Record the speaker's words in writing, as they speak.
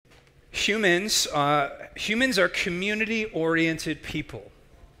humans are community-oriented people.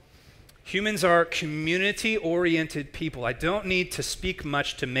 Humans are community-oriented people. I don't need to speak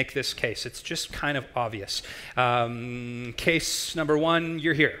much to make this case. It's just kind of obvious. Case number one,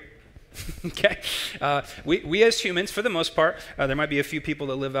 you're here. Okay, we as humans, for the most part, there might be a few people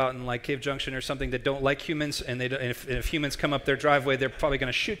that live out in like Cave Junction or something that don't like humans, and if humans come up their driveway, they're probably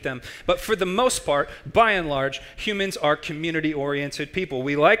going to shoot them. But for the most part, by and large, humans are community-oriented people.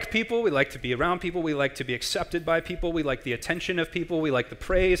 We like people. We like to be around people. We like to be accepted by people. We like the attention of people. We like the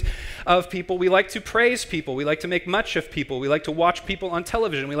praise of people. We like to praise people. We like to make much of people. We like to watch people on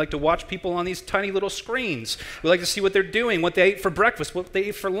television. We like to watch people on these tiny little screens. We like to see what they're doing, what they ate for breakfast, what they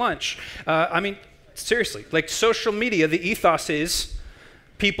ate for lunch. Seriously, like social media, the ethos is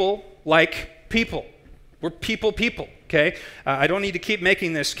people like people. We're people, okay? I don't need to keep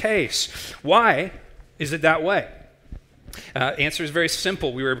making this case. Why is it that way? Answer is very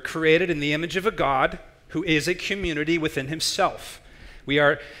simple. We were created in the image of a God who is a community within himself. We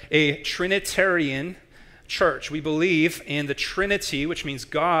are a Trinitarian church. We believe in the Trinity, which means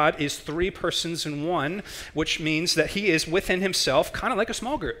God is three persons in one, which means that he is within himself, kind of like a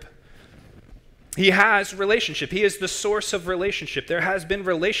small group. He has relationship. He is the source of relationship. There has been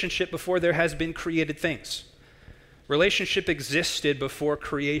relationship before there has been created things. Relationship existed before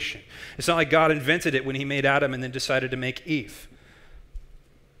creation. It's not like God invented it when he made Adam and then decided to make Eve.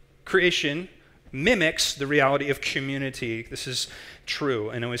 Creation mimics the reality of community. This is true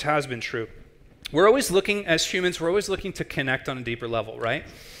and always has been true. We're always looking, as humans, we're always looking to connect on a deeper level, right?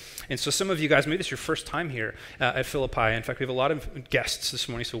 And so some of you guys, maybe this is your first time here at Philippi. In fact, we have a lot of guests this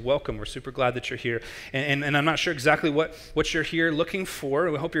morning, so welcome. We're super glad that you're here. And I'm not sure exactly what you're here looking for.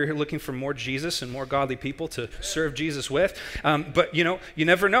 We hope you're here looking for more Jesus and more godly people to serve Jesus with. But, you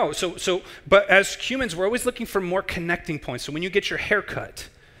never know. But as humans, we're always looking for more connecting points. So when you get your hair cut,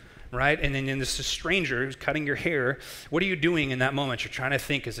 right? And then this is a stranger who's cutting your hair. What are you doing in that moment? You're trying to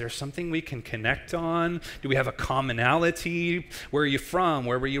think, is there something we can connect on? Do we have a commonality? Where are you from?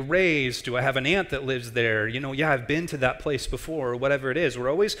 Where were you raised? Do I have an aunt that lives there? I've been to that place before, or whatever it is. We're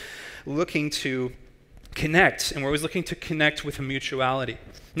always looking to connect, and we're always looking to connect with a mutuality.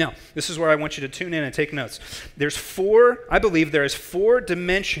 Now, this is where I want you to tune in and take notes. I believe there is four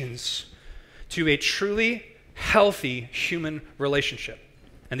dimensions to a truly healthy human relationship.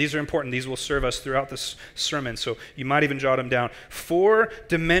 And these are important. These will serve us throughout this sermon, so you might even jot them down. 4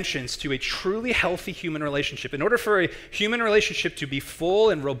 dimensions to a truly healthy human relationship. In order for a human relationship to be full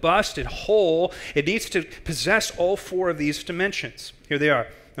and robust and whole, it needs to possess all 4 of these dimensions. Here they are.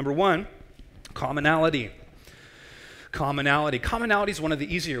 Number 1, commonality. Commonality. Commonality is one of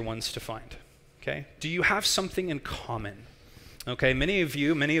the easier ones to find. Okay? Do you have something in common? Okay, many of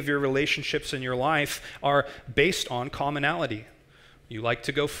your relationships in your life are based on commonality. You like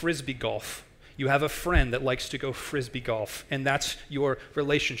to go frisbee golf. You have a friend that likes to go frisbee golf, and that's your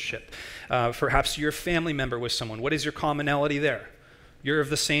relationship. Perhaps you're a family member with someone. What is your commonality there? You're of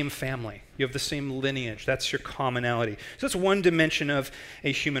the same family. You have the same lineage. That's your commonality. So that's one dimension of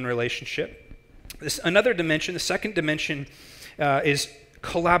a human relationship. Another dimension, the second dimension, is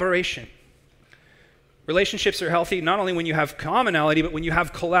collaboration. Relationships are healthy not only when you have commonality, but when you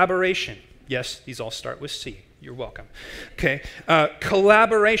have collaboration. Yes, these all start with C. You're welcome. Okay,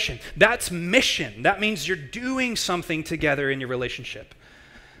 collaboration. That's mission. That means you're doing something together in your relationship.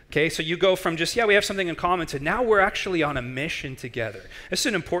 Okay, so you go from just, we have something in common to now we're actually on a mission together. This is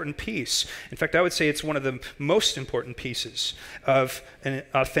an important piece. In fact, I would say it's one of the most important pieces of an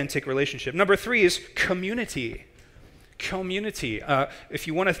authentic relationship. Number 3 is community. Community. If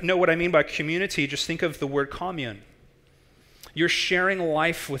you want to know what I mean by community, just think of the word commune. You're sharing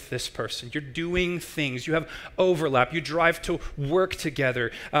life with this person. You're doing things. You have overlap. You drive to work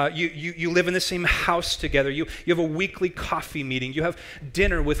together. You live in the same house together. You have a weekly coffee meeting. You have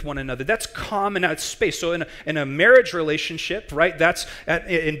dinner with one another. That's common space. So in a marriage relationship, right, that's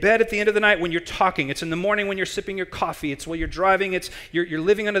in bed at the end of the night when you're talking. It's in the morning when you're sipping your coffee. It's while you're driving. You're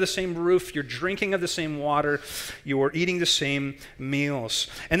living under the same roof. You're drinking of the same water. You're eating the same meals.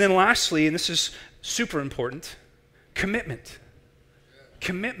 And then lastly, and this is super important, commitment.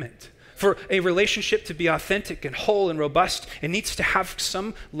 Commitment. For a relationship to be authentic and whole and robust, it needs to have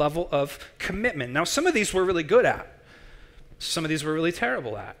some level of commitment. Now, some of these we're really good at. Some of these we're really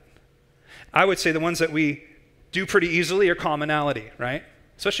terrible at. I would say the ones that we do pretty easily are commonality, right?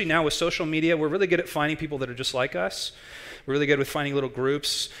 Especially now with social media, we're really good at finding people that are just like us. We're really good with finding little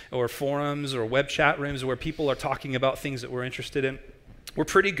groups or forums or web chat rooms where people are talking about things that we're interested in. We're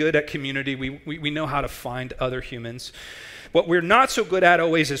pretty good at community. We know how to find other humans. What we're not so good at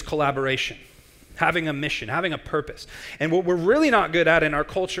always is collaboration. having a mission, having a purpose. And what we're really not good at in our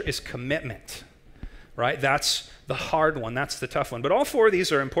culture is commitment, right? That's the hard one. That's the tough one. But all four of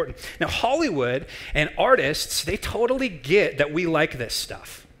these are important. Now, Hollywood and artists, they totally get that we like this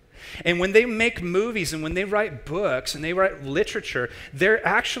stuff. And when they make movies and when they write books and they write literature, they're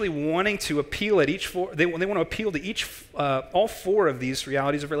actually wanting to appeal at they want to appeal to all four of these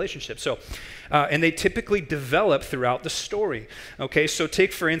realities of relationships. So, and they typically develop throughout the story. Okay, so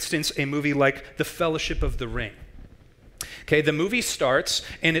take for instance a movie like The Fellowship of the Ring. Okay, the movie starts,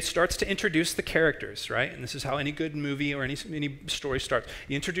 and it starts to introduce the characters, right? And this is how any good movie or any story starts.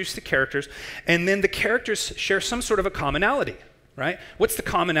 You introduce the characters, and then the characters share some sort of a commonality, right? What's the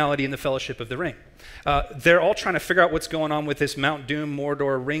commonality in the Fellowship of the Ring? They're all trying to figure out what's going on with this Mount Doom,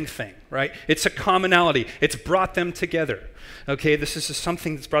 Mordor ring thing, right? It's a commonality. It's brought them together, okay? This is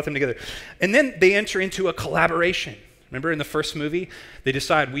something that's brought them together. And then they enter into a collaboration. Remember in the first movie, they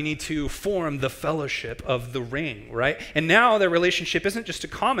decide we need to form the Fellowship of the Ring, right? And now their relationship isn't just a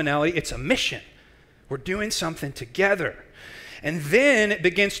commonality, it's a mission. We're doing something together. And then it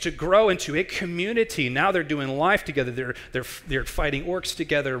begins to grow into a community. Now they're doing life together. They're fighting orcs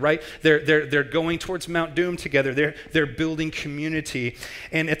together, right? They're going towards Mount Doom together. They're building community.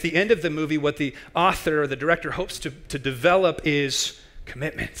 And at the end of the movie, what the author or the director hopes to develop is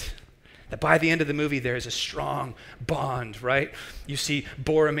commitment. That by the end of the movie, there is a strong bond, right? You see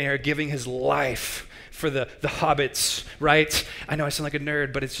Boromir giving his life for the hobbits, right? I know I sound like a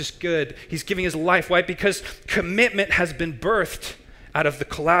nerd, but it's just good. He's giving his life. Why? Because commitment has been birthed out of the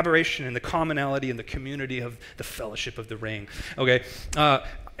collaboration and the commonality and the community of the Fellowship of the Ring. Okay.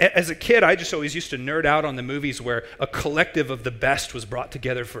 As a kid, I just always used to nerd out on the movies where a collective of the best was brought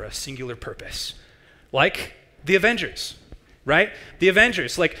together for a singular purpose. Like the Avengers. Right? The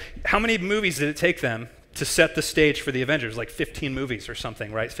Avengers, like how many movies did it take them to set the stage for the Avengers? Like 15 movies or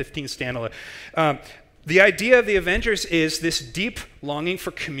something, right? 15 standalone. The idea of the Avengers is this deep longing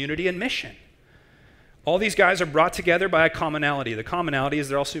for community and mission. All these guys are brought together by a commonality. The commonality is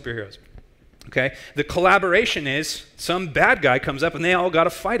they're all superheroes. Okay? The collaboration is some bad guy comes up and they all got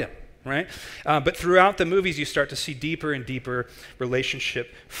to fight him. Right? But throughout the movies, you start to see deeper and deeper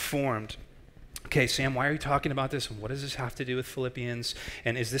relationship formed. Okay, Sam, why are you talking about this? And what does this have to do with Philippians?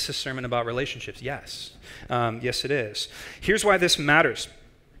 And is this a sermon about relationships? Yes. Yes, it is. Here's why this matters.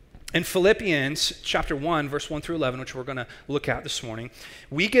 In Philippians chapter 1, verse 1 through 11, which we're going to look at this morning,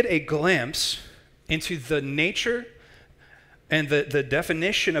 we get a glimpse into the nature and the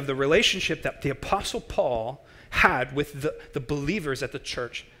definition of the relationship that the Apostle Paul had with the believers at the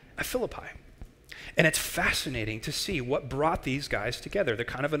church at Philippi. And it's fascinating to see what brought these guys together. They're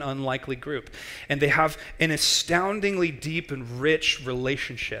kind of an unlikely group. And they have an astoundingly deep and rich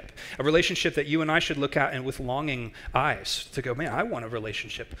relationship. A relationship that you and I should look at and with longing eyes to go, man, I want a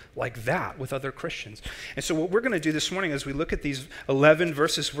relationship like that with other Christians. And so what we're going to do this morning as we look at these 11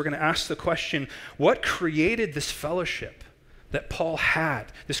 verses, we're going to ask the question, what created this fellowship that Paul had,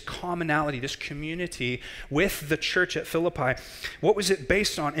 this commonality, this community with the church at Philippi? What was it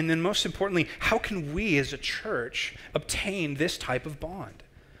based on? And then most importantly, how can we as a church obtain this type of bond,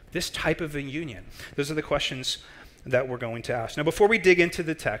 this type of a union? Those are the questions that we're going to ask. Now, before we dig into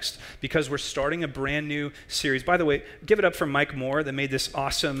the text, because we're starting a brand new series, by the way, give it up for Mike Moore that made this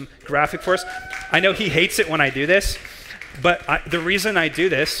awesome graphic for us. I know he hates it when I do this, but the reason I do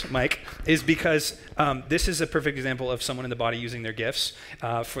this, Mike, is because this is a perfect example of someone in the body using their gifts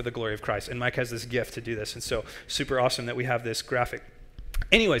for the glory of Christ. And Mike has this gift to do this. And so super awesome that we have this graphic.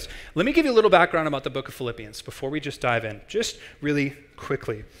 Anyways, let me give you a little background about the book of Philippians before we just dive in, just really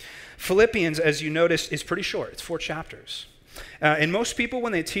quickly. Philippians, as you notice, is pretty short. It's 4 chapters. And most people,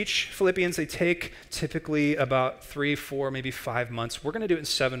 when they teach Philippians, they take typically about 3, 4, maybe 5 months. We're going to do it in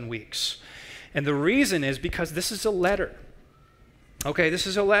 7 weeks. And the reason is because this is a letter. Okay, this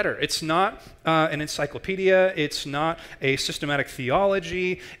is a letter. It's not an encyclopedia. It's not a systematic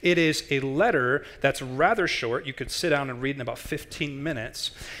theology. It is a letter that's rather short. You could sit down and read in about 15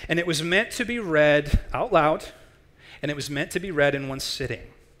 minutes. And it was meant to be read out loud, and it was meant to be read in one sitting.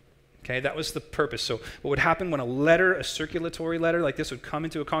 Okay, that was the purpose. So what would happen when a letter, a circulatory letter like this would come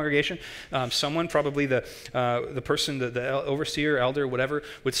into a congregation, someone, probably the person, the overseer, elder, whatever,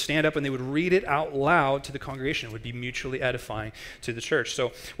 would stand up and they would read it out loud to the congregation. It would be mutually edifying to the church.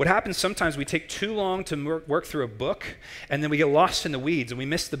 So what happens sometimes, we take too long to work through a book, and then we get lost in the weeds and we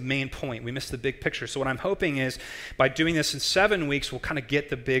miss the main point. We miss the big picture. So what I'm hoping is by doing this in 7 weeks, we'll kind of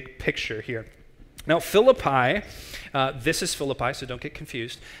get the big picture here. Now, Philippi, this is Philippi, so don't get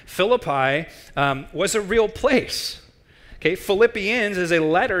confused. Philippi was a real place. Okay, Philippians is a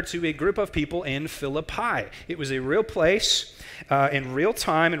letter to a group of people in Philippi. It was a real place in real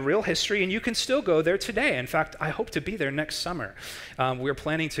time, in real history, and you can still go there today. In fact, I hope to be there next summer. We're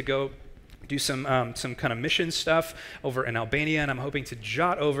planning to go do some kind of mission stuff over in Albania, and I'm hoping to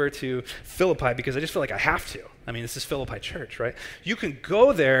jot over to Philippi because I just feel like I have to. I mean, this is Philippi Church, right? You can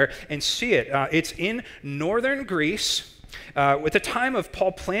go there and see it. It's in northern Greece. At the time of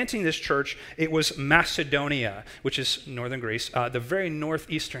Paul planting this church, it was Macedonia, which is northern Greece, the very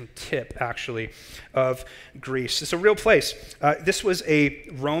northeastern tip, actually, of Greece. It's a real place. This was a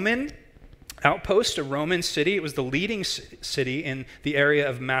Roman outpost, a Roman city. It was the leading city in the area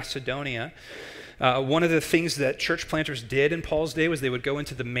of Macedonia. One of the things that church planters did in Paul's day was they would go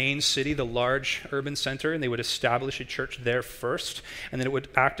into the main city, the large urban center, and they would establish a church there first, and then it would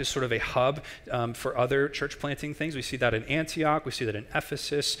act as sort of a hub for other church planting things. We see that in Antioch, we see that in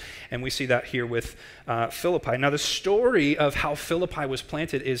Ephesus, and we see that here with Philippi. Now, the story of how Philippi was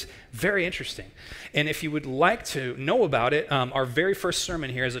planted is very interesting, and if you would like to know about it, our very first sermon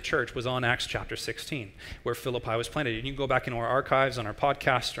here as a church was on Acts chapter 16, where Philippi was planted. And you can go back into our archives on our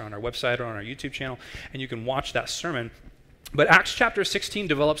podcast or on our website or on our YouTube channel, and you can watch that sermon. But Acts chapter 16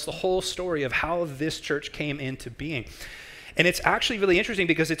 develops the whole story of how this church came into being. And it's actually really interesting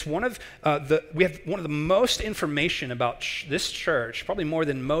because it's we have one of the most information about this church, probably more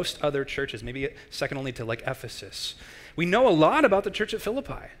than most other churches, maybe second only to like Ephesus. We know a lot about the church at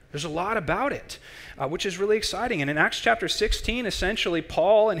Philippi. There's a lot about it, which is really exciting. And in Acts chapter 16, essentially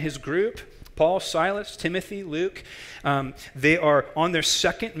Paul and his group, Paul, Silas, Timothy, Luke, they are on their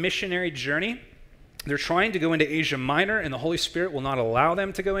second missionary journey. They're trying to go into Asia Minor, and the Holy Spirit will not allow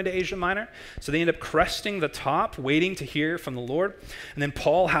them to go into Asia Minor. So they end up cresting the top, waiting to hear from the Lord. And then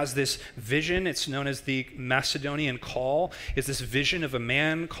Paul has this vision. It's known as the Macedonian call. It's this vision of a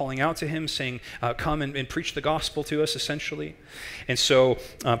man calling out to him, saying, come and preach the gospel to us, essentially. And so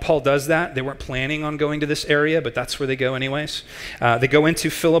Paul does that. They weren't planning on going to this area, but that's where they go anyways. They go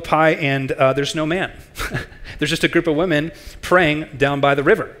into Philippi, and there's no man. There's just a group of women praying down by the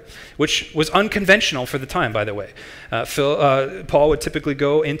river, which was unconventional for the time, by the way. Paul would typically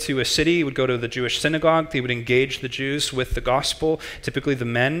go into a city, he would go to the Jewish synagogue, they would engage the Jews with the gospel, typically the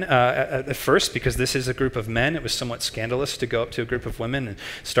men at first, because this is a group of men. It was somewhat scandalous to go up to a group of women and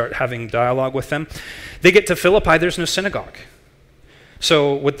start having dialogue with them. They get to Philippi, there's no synagogue.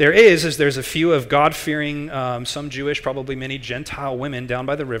 So what there is there's a few of God-fearing, some Jewish, probably many Gentile women down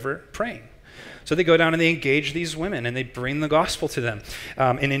by the river praying. So they go down and they engage these women and they bring the gospel to them.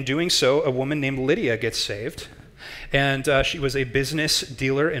 And in doing so, a woman named Lydia gets saved. And she was a business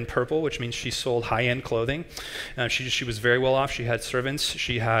dealer in purple, which means she sold high-end clothing. She was very well off. She had servants.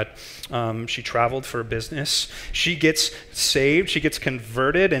 She traveled for business. She gets saved. She gets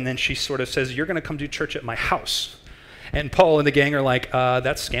converted. And then she sort of says, you're going to come do church at my house. And Paul and the gang are like,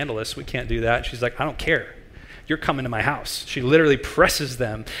 that's scandalous. We can't do that. And she's like, I don't care. You're coming to my house. She literally presses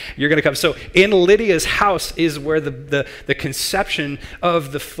them. You're going to come. So in Lydia's house is where the conception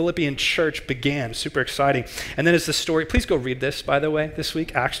of the Philippian church began. Super exciting. And then as the story, please go read this, by the way, this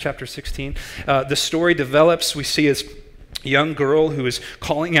week, Acts chapter 16. The story develops. We see as young girl who is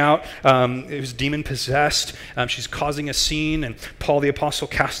calling out, who's demon-possessed. She's causing a scene, and Paul the Apostle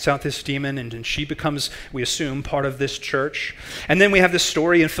casts out this demon, and she becomes, we assume, part of this church. And then we have this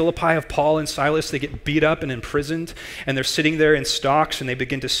story in Philippi of Paul and Silas. They get beat up and imprisoned, and they're sitting there in stocks, and they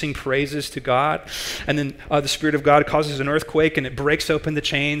begin to sing praises to God. And then the Spirit of God causes an earthquake, and it breaks open the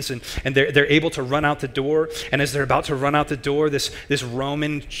chains, and they're able to run out the door. And as they're about to run out the door, this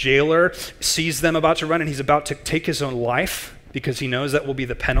Roman jailer sees them about to run, and he's about to take his own life, because he knows that will be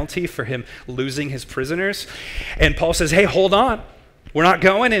the penalty for him losing his prisoners. And Paul says, hey, hold on. We're not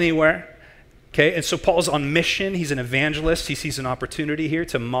going anywhere. Okay, and so Paul's on mission. He's an evangelist. He sees an opportunity here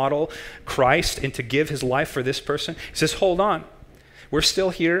to model Christ and to give his life for this person. He says, hold on. We're still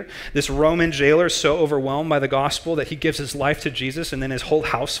here. This Roman jailer is so overwhelmed by the gospel that he gives his life to Jesus, and then his whole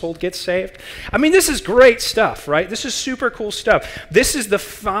household gets saved. I mean, this is great stuff, right? This is super cool stuff. This is the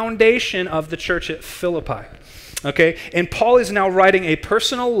foundation of the church at Philippi. Okay, and Paul is now writing a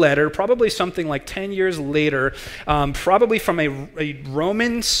personal letter, probably something like 10 years later, probably from a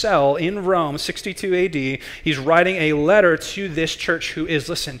Roman cell in Rome, 62 AD. He's writing a letter to this church who is,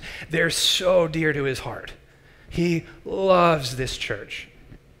 listen, they're so dear to his heart. He loves this church.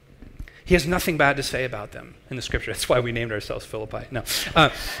 He has nothing bad to say about them in the scripture. That's why we named ourselves Philippi. No.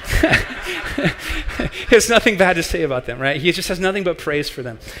 He has nothing bad to say about them, right? He just has nothing but praise for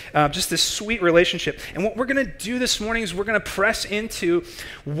them. Just this sweet relationship. And what we're going to do this morning is we're going to press into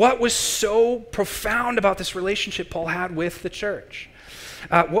what was so profound about this relationship Paul had with the church.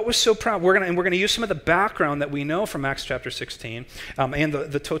 what was so proud? We're going to use some of the background that we know from Acts chapter 16 and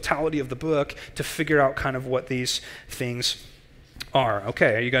the totality of the book to figure out kind of what these things are.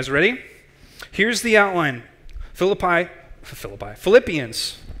 Okay, are you guys ready? Here's the outline.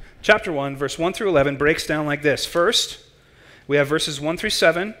 Philippians chapter 1, verse 1 through 11 breaks down like this. First, we have verses 1 through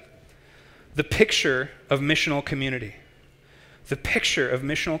 7, the picture of missional community. The picture of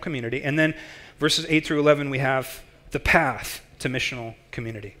missional community. And then verses 8 through 11, we have the path to missional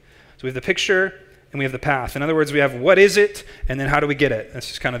community. So we have the picture and we have the path. In other words, we have what is it and then how do we get it?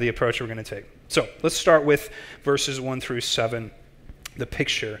 This is kind of the approach we're going to take. So let's start with verses 1 through 7, the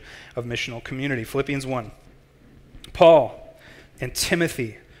picture of missional community. Philippians 1. Paul and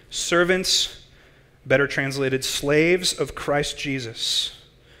Timothy, servants, better translated, slaves of Christ Jesus,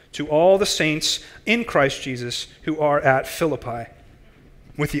 to all the saints in Christ Jesus who are at Philippi,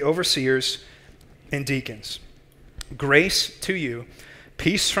 with the overseers and deacons. Grace to you,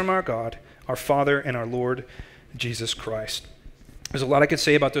 peace from our God, our Father, and our Lord Jesus Christ. There's a lot I could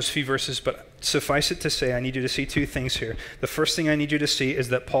say about those few verses, but suffice it to say, I need you to see two things here. The first thing I need you to see is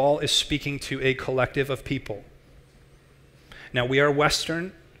that Paul is speaking to a collective of people. Now, we are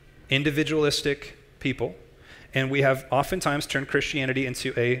Western, individualistic people, and we have oftentimes turned Christianity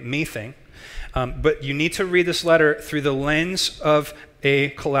into a me thing. But you need to read this letter through the lens of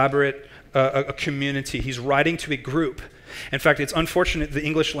a community. He's writing to a group. In fact, it's unfortunate the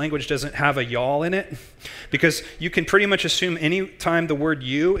English language doesn't have a y'all in it, because you can pretty much assume any time the word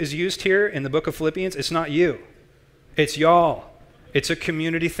you is used here in the book of Philippians, it's not you, it's y'all. It's a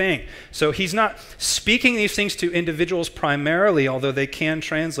community thing. So he's not speaking these things to individuals primarily, although they can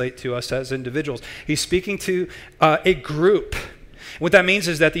translate to us as individuals. He's speaking to a group. What that means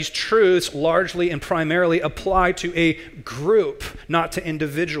is that these truths largely and primarily apply to a group, not to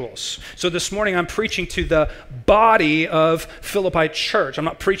individuals. So this morning I'm preaching to the body of Philippi Church. I'm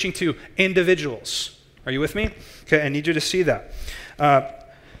not preaching to individuals. Are you with me? Okay, I need you to see that.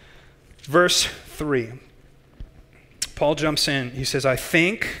 Verse 3. Paul jumps in. He says, I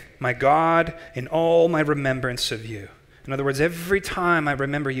thank my God in all my remembrance of you. In other words, every time I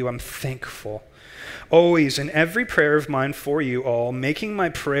remember you, I'm thankful. Always in every prayer of mine for you all, making my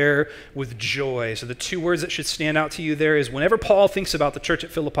prayer with joy. So the two words that should stand out to you there is whenever Paul thinks about the church at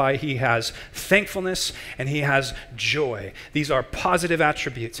Philippi, he has thankfulness and he has joy. These are positive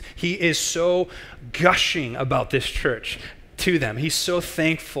attributes. He is so gushing about this church to them. He's so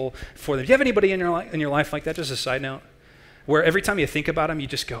thankful for them. Do you have anybody in your life like that? Just a side note. Where every time you think about them, you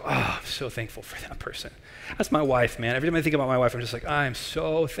just go, oh, I'm so thankful for that person. That's my wife, man. Every time I think about my wife, I'm just like, I'm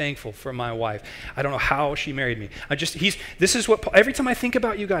so thankful for my wife. I don't know how she married me. This is what, every time I think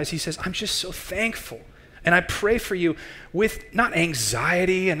about you guys, he says, I'm just so thankful. And I pray for you with not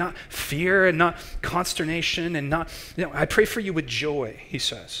anxiety and not fear and not consternation and not, I pray for you with joy, he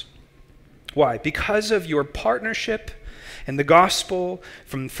says. Why? Because of your partnership in the gospel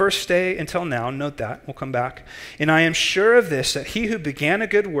from first day until now. Note that. We'll come back. And I am sure of this, that he who began a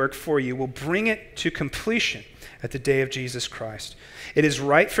good work for you will bring it to completion at the day of Jesus Christ. It is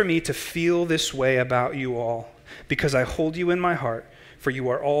right for me to feel this way about you all, because I hold you in my heart, for you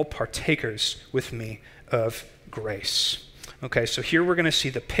are all partakers with me of grace. Okay, so here we're going to see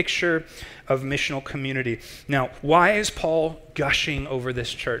the picture of missional community. Now, why is Paul gushing over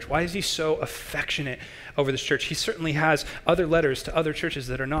this church? Why is he so affectionate over this church? He certainly has other letters to other churches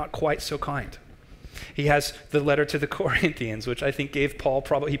that are not quite so kind. He has the letter to the Corinthians, which I think gave Paul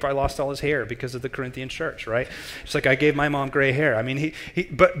he probably lost all his hair because of the Corinthian church, right? It's like I gave my mom gray hair. I mean,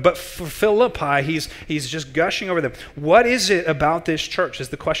 but for Philippi, he's just gushing over them. What is it about this church is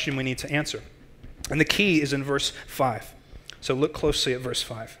the question we need to answer. And the key is in verse 5. So look closely at verse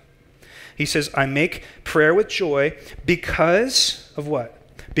 5. He says, I make prayer with joy because of what?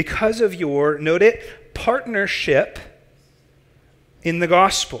 Because of your, note it, partnership in the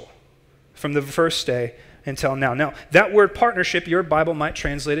gospel from the first day until now. Now, that word partnership, your Bible might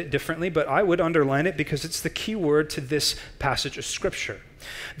translate it differently, but I would underline it because it's the key word to this passage of Scripture.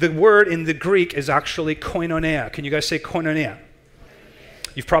 The word in the Greek is actually koinonia. Can you guys say koinonia?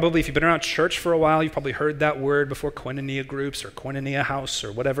 If you've been around church for a while, you've probably heard that word before, koinonia groups or koinonia house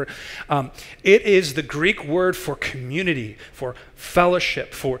or whatever. It is the Greek word for community, for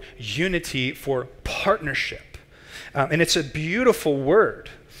fellowship, for unity, for partnership. And it's a beautiful word.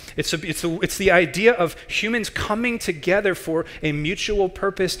 It's the idea of humans coming together for a mutual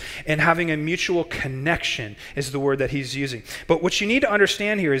purpose and having a mutual connection is the word that he's using. But what you need to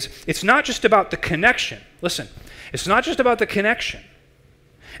understand here is it's not just about the connection. Listen, it's not just about the connection.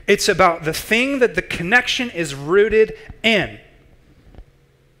 It's about the thing that the connection is rooted in.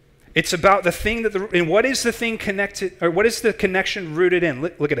 It's about the thing and what is the thing connected, or what is the connection rooted in?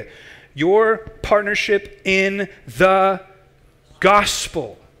 Look at it. Your partnership in the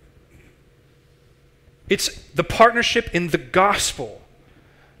gospel. It's the partnership in the gospel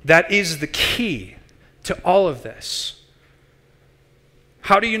that is the key to all of this.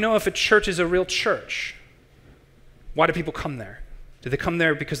 How do you know if a church is a real church? Why do people come there? Do they come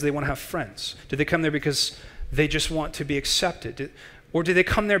there because they want to have friends? Do they come there because they just want to be accepted? Or do they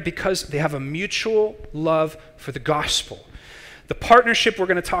come there because they have a mutual love for the gospel? The partnership we're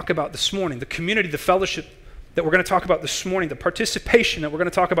going to talk about this morning, the community, the fellowship that we're going to talk about this morning, the participation that we're going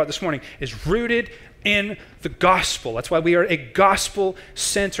to talk about this morning is rooted in the gospel. That's why we are a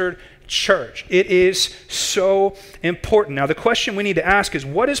gospel-centered church. It is so important. Now, the question we need to ask is,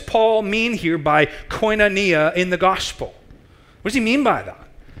 what does Paul mean here by koinonia in the gospel? What does he mean by that?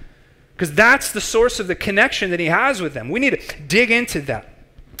 Because that's the source of the connection that he has with them. We need to dig into that.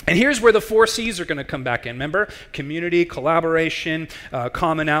 And here's where the 4 C's are going to come back in. Remember? Community, collaboration,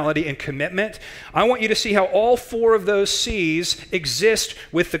 commonality, and commitment. I want you to see how all 4 of those C's exist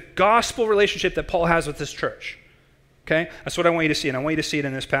with the gospel relationship that Paul has with this church. Okay? That's what I want you to see, and I want you to see it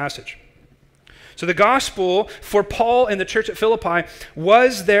in this passage. So the gospel for Paul and the church at Philippi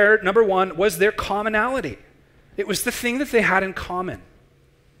was their, number one, was their commonality. It was the thing that they had in common.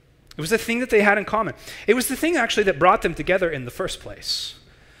 It was the thing that they had in common. It was the thing actually that brought them together in the first place.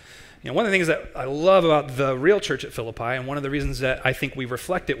 You know, one of the things that I love about the real church at Philippi, and one of the reasons that I think we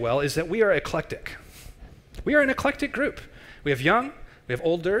reflect it well, is that we are eclectic. We are an eclectic group. We have young, we have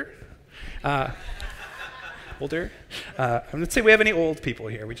older. I'm going to say we have any old people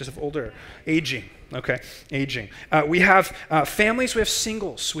here. We just have older. Aging. Okay, aging. We have families, we have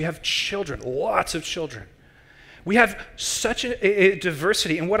singles, we have children, lots of children. We have such a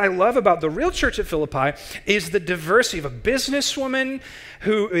diversity. And what I love about the real church at Philippi is the diversity of a businesswoman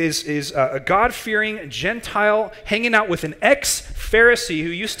who is a God-fearing Gentile hanging out with an ex-Pharisee who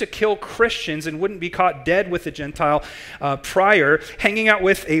used to kill Christians and wouldn't be caught dead with a Gentile prior, hanging out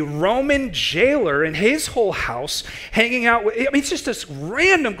with a Roman jailer in his whole house, hanging out with, I mean, it's just this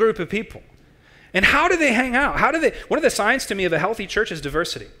random group of people. And how do they hang out? One of the signs to me of a healthy church is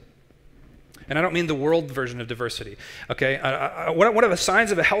diversity. And I don't mean the world version of diversity, okay? One of the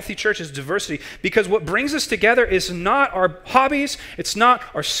signs of a healthy church is diversity, because what brings us together is not our hobbies, it's not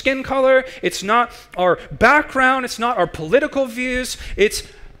our skin color, it's not our background, it's not our political views, it's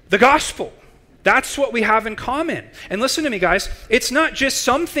the gospel. That's what we have in common. And listen to me, guys, it's not just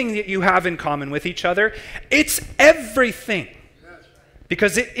something that you have in common with each other, it's everything.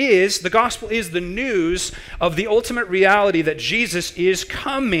 Because the gospel is the news of the ultimate reality that Jesus is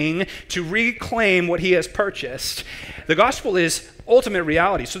coming to reclaim what he has purchased. The gospel is ultimate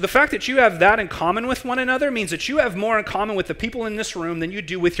reality. So the fact that you have that in common with one another means that you have more in common with the people in this room than you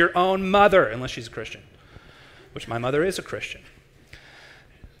do with your own mother, unless she's a Christian, which my mother is a Christian.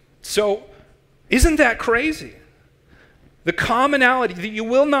 So isn't that crazy? The commonality, that you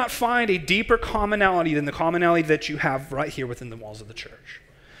will not find a deeper commonality than the commonality that you have right here within the walls of the church.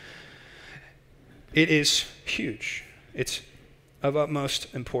 It is huge. It's of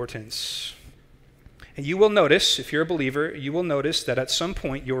utmost importance. And you will notice, if you're a believer, you will notice that at some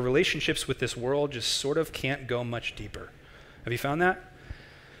point your relationships with this world just sort of can't go much deeper. Have you found that?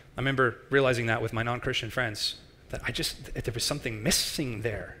 I remember realizing that with my non-Christian friends, that there was something missing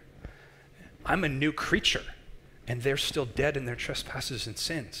there. I'm a new creature. And they're still dead in their trespasses and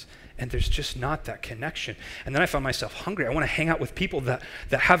sins. And there's just not that connection. And then I found myself hungry. I want to hang out with people that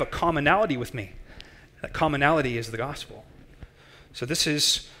have a commonality with me. That commonality is the gospel. So this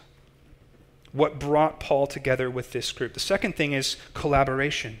is what brought Paul together with this group. The second thing is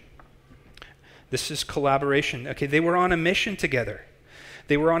collaboration. This is collaboration. Okay, they were on a mission together.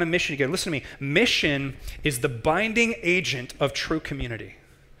 Listen to me. Mission is the binding agent of true community.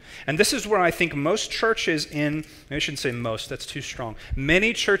 And this is where I think most churches maybe I shouldn't say most, that's too strong.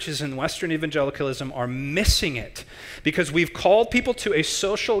 Many churches in Western evangelicalism are missing it because we've called people to a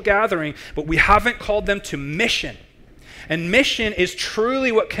social gathering, but we haven't called them to mission. And mission is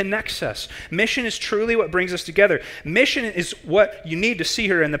truly what connects us. Mission is truly what brings us together. Mission is what you need to see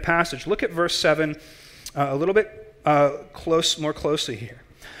here in the passage. Look at verse 7 a little bit more closely here.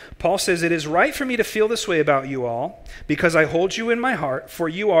 Paul says, "It is right for me to feel this way about you all, because I hold you in my heart, for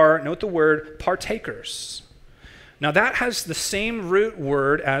you are," note the word, "partakers." Now that has the same root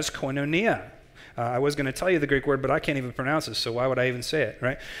word as koinonia. I was going to tell you the Greek word, but I can't even pronounce it, so why would I even say it,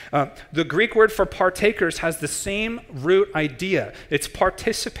 right? The Greek word for partakers has the same root idea. It's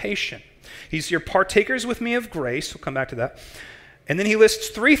participation. You're partakers with me of grace. We'll come back to that. And then he lists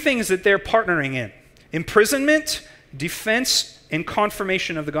 3 things that they're partnering in: imprisonment, defense, in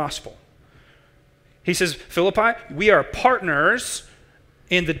confirmation of the gospel. He says, Philippi, we are partners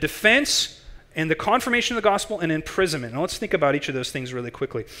in the defense and the confirmation of the gospel and imprisonment. Now let's think about each of those things really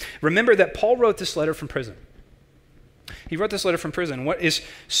quickly. Remember that Paul wrote this letter from prison. He wrote this letter from prison. What is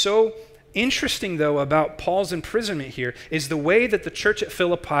so interesting, though, about Paul's imprisonment here is the way that the church at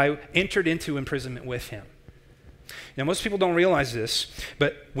Philippi entered into imprisonment with him. Now, most people don't realize this,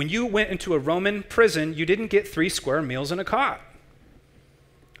 but when you went into a Roman prison, you didn't get 3 square meals and a cot.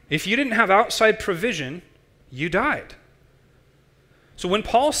 If you didn't have outside provision, you died. So when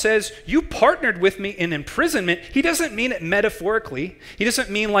Paul says, you partnered with me in imprisonment, he doesn't mean it metaphorically. He doesn't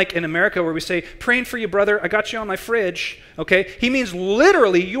mean like in America where we say, praying for you, brother, I got you on my fridge, okay? He means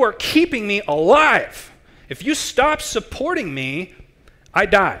literally, you are keeping me alive. If you stop supporting me, I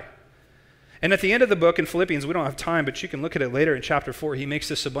die. And at the end of the book in Philippians, we don't have time, but you can look at it later in chapter 4, he makes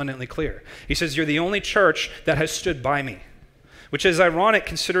this abundantly clear. He says, you're the only church that has stood by me, which is ironic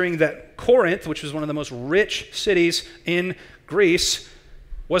considering that Corinth, which was one of the most rich cities in Greece,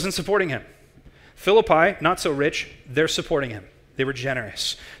 wasn't supporting him. Philippi, not so rich, they're supporting him. They were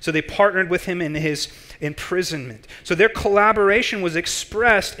generous. So they partnered with him in his imprisonment. So their collaboration was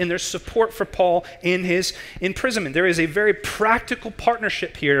expressed in their support for Paul in his imprisonment. There is a very practical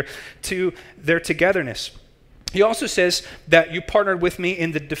partnership here to their togetherness. He also says that you partnered with me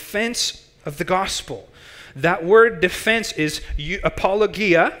in the defense of the gospel. That word defense is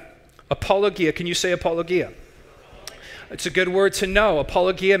apologia. Apologia. Can you say apologia? It's a good word to know.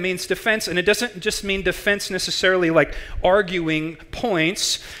 Apologia means defense, and it doesn't just mean defense necessarily like arguing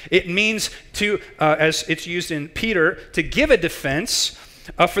points. It means to, as it's used in Peter, to give a defense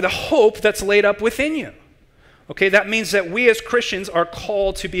for the hope that's laid up within you. Okay, that means that we as Christians are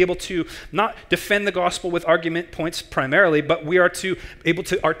called to be able to not defend the gospel with argument points primarily, but we are to able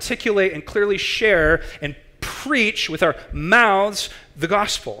to articulate and clearly share and preach with our mouths the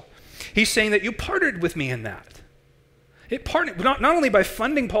gospel. He's saying that you partnered with me in that. It partnered not only by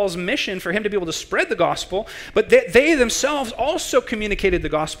funding Paul's mission for him to be able to spread the gospel, but they themselves also communicated the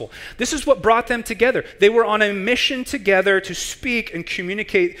gospel. This is what brought them together. They were on a mission together to speak and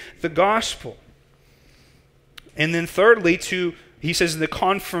communicate the gospel. And then thirdly, he says the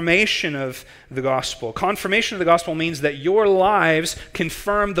confirmation of the gospel. Confirmation of the gospel means that your lives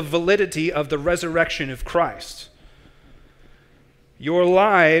confirm the validity of the resurrection of Christ. Your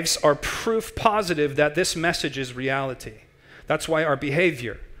lives are proof positive that this message is reality. That's why our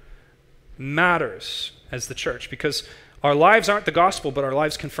behavior matters as the church, because our lives aren't the gospel, but our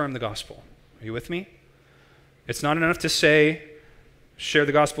lives confirm the gospel. Are you with me? It's not enough to say, share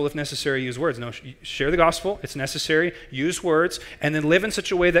the gospel if necessary, use words. No, share the gospel, it's necessary, use words, and then live in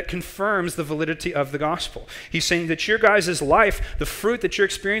such a way that confirms the validity of the gospel. He's saying that your guys' life, the fruit that you're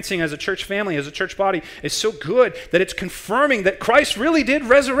experiencing as a church family, as a church body, is so good that it's confirming that Christ really did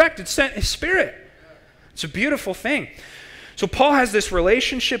resurrect and sent his Spirit. It's a beautiful thing. So Paul has this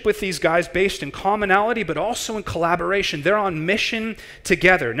relationship with these guys based in commonality, but also in collaboration. They're on mission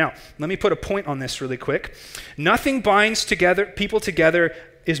together. Now, let me put a point on this really quick. Nothing binds people together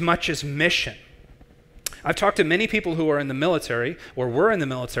as much as mission. I've talked to many people who are in the military or were in the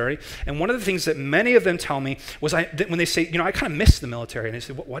military, and one of the things that many of them tell me was when they say, I kind of miss the military, and they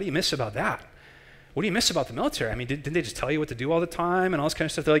say, what do you miss about that? What do you miss about the military? I mean, didn't they just tell you what to do all the time and all this kind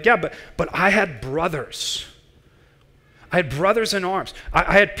of stuff? They're like, yeah, but I had brothers. I had brothers in arms.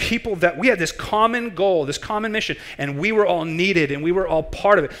 I had people that we had this common goal, this common mission, and we were all needed and we were all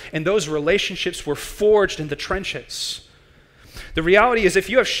part of it. And those relationships were forged in the trenches. The reality is if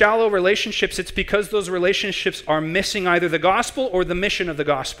you have shallow relationships, it's because those relationships are missing either the gospel or the mission of the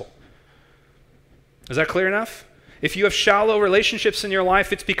gospel. Is that clear enough? If you have shallow relationships in your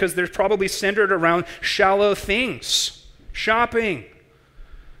life, it's because they're probably centered around shallow things. Shopping.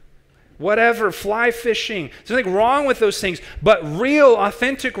 Whatever, fly fishing. There's nothing wrong with those things. But real,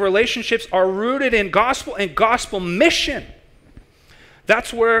 authentic relationships are rooted in gospel and gospel mission.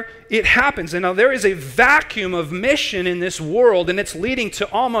 That's where it happens. And now there is a vacuum of mission in this world, and it's leading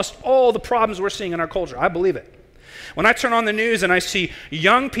to almost all the problems we're seeing in our culture. I believe it. When I turn on the news and I see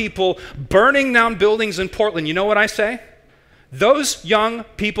young people burning down buildings in Portland, you know what I say? Those young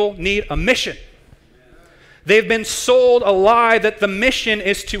people need a mission. They've been sold a lie that the mission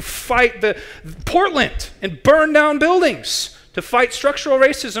is to fight Portland and burn down buildings, to fight structural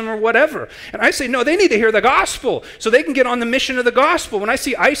racism or whatever. And I say, no, they need to hear the gospel so they can get on the mission of the gospel. When I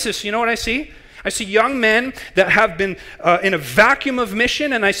see ISIS, you know what I see? I see young men that have been in a vacuum of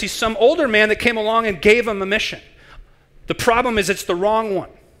mission, and I see some older man that came along and gave them a mission. The problem is it's the wrong one.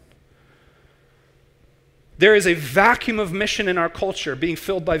 There is a vacuum of mission in our culture being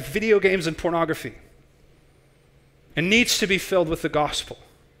filled by video games and pornography. and needs to be filled with the gospel.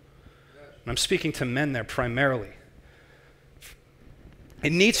 And I'm speaking to men there primarily.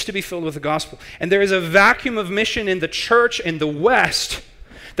 It needs to be filled with the gospel. And there is a vacuum of mission in the church in the West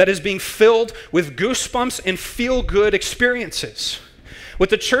that is being filled with goosebumps and feel-good experiences. What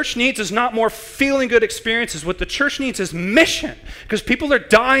the church needs is not more feeling good experiences. What the church needs is mission, because people are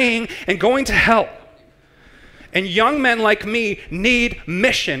dying and going to hell. And young men like me need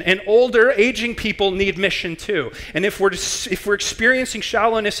mission, and older, aging people need mission too. And if we're experiencing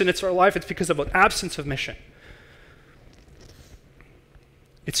shallowness in our life, it's because of an absence of mission.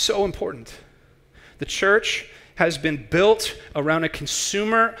 It's so important. The church has been built around a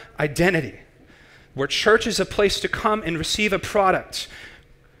consumer identity, where church is a place to come and receive a product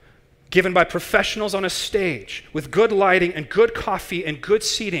given by professionals on a stage with good lighting and good coffee and good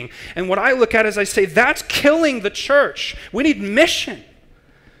seating. And what I look at is I say, that's killing the church. We need mission.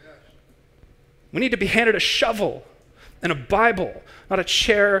 We need to be handed a shovel and a Bible, not a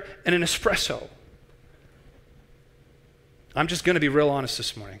chair and an espresso. I'm just going to be real honest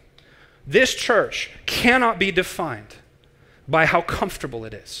this morning. This church cannot be defined by how comfortable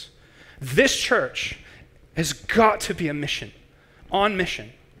it is. This church has got to be a mission, on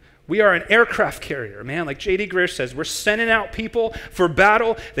mission. We are an aircraft carrier, man. Like J.D. Greer says, we're sending out people for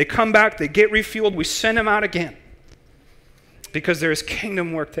battle. They come back, they get refueled, we send them out again. Because there is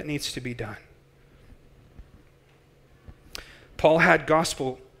kingdom work that needs to be done. Paul had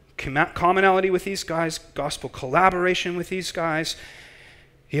gospel commonality with these guys, gospel collaboration with these guys.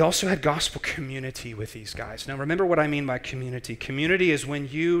 He also had gospel community with these guys. Now remember what I mean by community. Community is when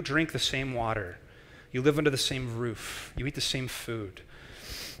you drink the same water, you live under the same roof, you eat the same food.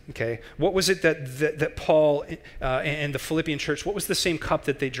 Okay, what was it that Paul and the Philippian church, what was the same cup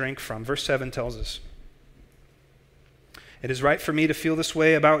that they drank from? Verse 7 tells us, "It is right for me to feel this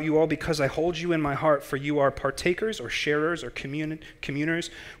way about you all because I hold you in my heart, for you are partakers or sharers or communers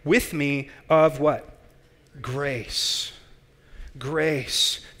with me of" what? Grace.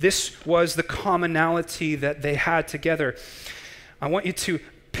 Grace. This was the commonality that they had together. I want you to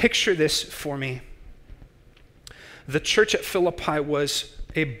picture this for me. The church at Philippi was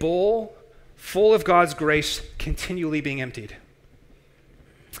a bowl full of God's grace continually being emptied.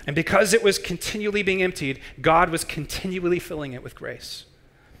 And because it was continually being emptied, God was continually filling it with grace.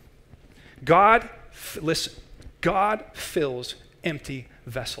 Listen, God fills empty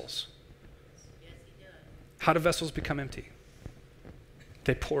vessels. Yes, he does. How do vessels become empty?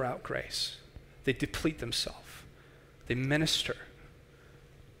 They pour out grace. They deplete themselves. They minister.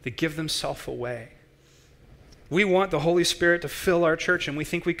 They give themselves away. We want the Holy Spirit to fill our church, and we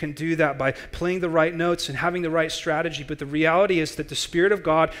think we can do that by playing the right notes and having the right strategy. But the reality is that the Spirit of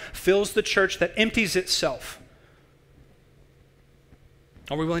God fills the church that empties itself.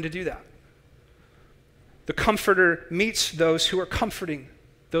 Are we willing to do that? The Comforter meets those who are comforting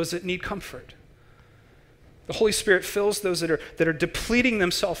those that need comfort. The Holy Spirit fills those that are depleting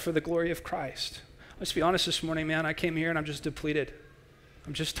themselves for the glory of Christ. Let's be honest this morning, man. I came here and I'm just depleted.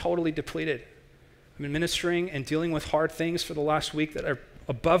 I'm just totally depleted. I've been ministering and dealing with hard things for the last week that are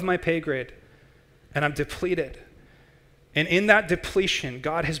above my pay grade, and I'm depleted. And in that depletion,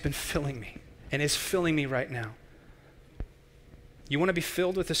 God has been filling me and is filling me right now. You want to be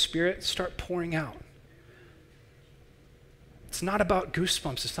filled with the Spirit? Start pouring out. It's not about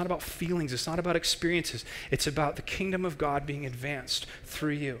goosebumps. It's not about feelings. It's not about experiences. It's about the kingdom of God being advanced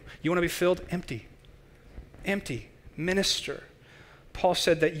through you. You want to be filled? Empty. Empty. Minister. Paul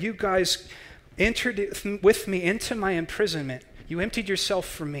said that you guys entered with me into my imprisonment. You emptied yourself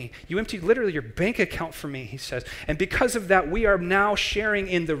for me. You emptied literally your bank account for me, he says. And because of that, we are now sharing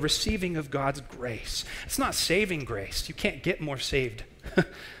in the receiving of God's grace. It's not saving grace. You can't get more saved.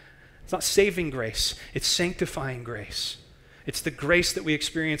 It's not saving grace. It's sanctifying grace. It's the grace that we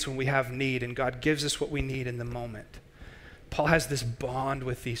experience when we have need, and God gives us what we need in the moment. Paul has this bond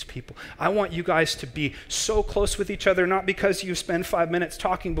with these people. I want you guys to be so close with each other, not because you spend 5 minutes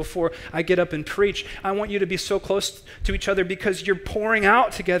talking before I get up and preach. I want you to be so close to each other because you're pouring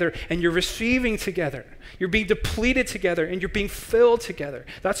out together and you're receiving together. You're being depleted together and you're being filled together.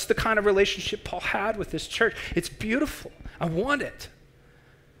 That's the kind of relationship Paul had with this church. It's beautiful. I want it.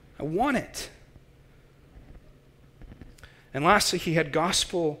 I want it. And lastly, he had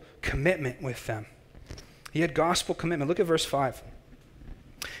gospel commitment with them. He had gospel commitment. Look at verse 5.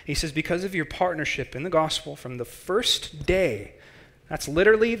 He says, because of your partnership in the gospel from the first day, that's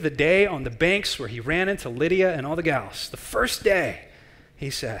literally the day on the banks where he ran into Lydia and all the gals. The first day, he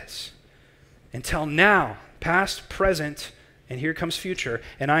says, until now, past, present, and here comes future,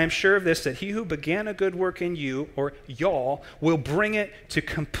 and I am sure of this, that he who began a good work in you, or y'all, will bring it to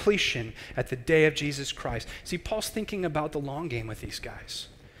completion at the day of Jesus Christ. See, Paul's thinking about the long game with these guys.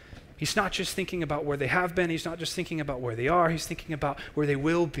 He's not just thinking about where they have been. He's not just thinking about where they are. He's thinking about where they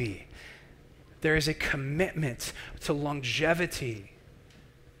will be. There is a commitment to longevity.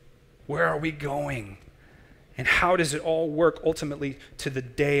 Where are we going? And how does it all work ultimately to the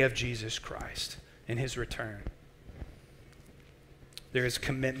day of Jesus Christ and his return? There is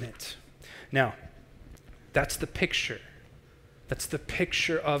commitment. Now, that's the picture. That's the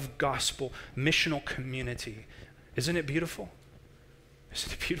picture of gospel, missional community. Isn't it beautiful?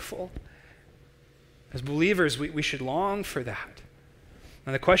 Isn't it beautiful? As believers, we should long for that.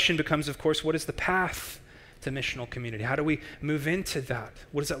 Now the question becomes, of course, what is the path to missional community? How do we move into that?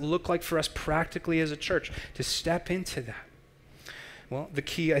 What does that look like for us practically as a church to step into that? Well, the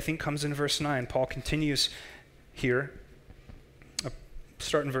key, I think, comes in verse 9. Paul continues here.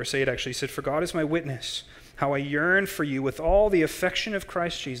 Start in verse 8, actually. He said, "For God is my witness, how I yearn for you with all the affection of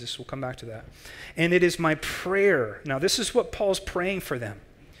Christ Jesus." We'll come back to that. "And it is my prayer." Now, this is what Paul's praying for them.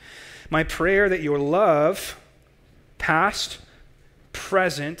 "My prayer that your love, past,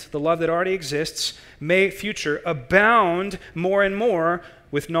 present, the love that already exists, may future abound more and more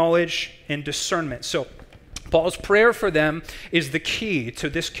with knowledge and discernment." So, Paul's prayer for them is the key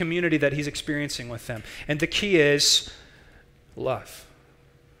to this community that he's experiencing with them. And the key is love.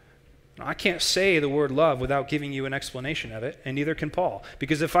 I can't say the word love without giving you an explanation of it, and neither can Paul.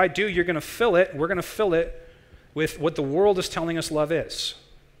 Because if I do, we're going to fill it with what the world is telling us love is.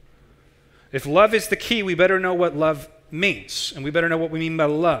 If love is the key, we better know what love means, and we better know what we mean by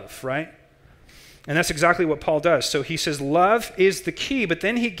love, right? And that's exactly what Paul does. So he says love is the key, but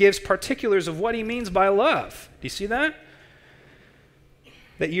then he gives particulars of what he means by love. Do you see that?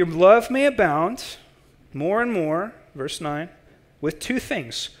 That your love may abound more and more, verse 9, with two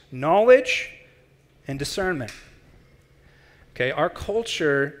things, knowledge and discernment. Okay, our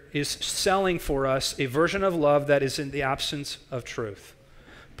culture is selling for us a version of love that is in the absence of truth.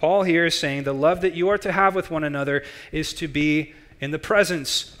 Paul here is saying the love that you are to have with one another is to be in the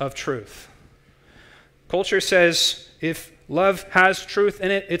presence of truth. Culture says if love has truth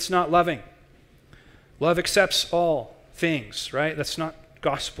in it, it's not loving. Love accepts all things, right? That's not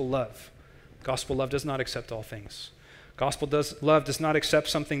gospel love. Gospel love does not accept all things. Love does not accept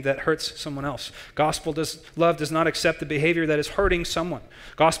something that hurts someone else. Love does not accept the behavior that is hurting someone.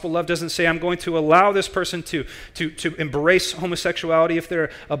 Gospel love doesn't say, I'm going to allow this person to embrace homosexuality if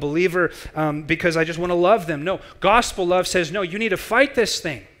they're a believer because I just want to love them. No, gospel love says, no, you need to fight this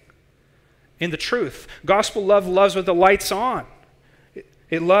thing in the truth. Gospel love loves with the lights on.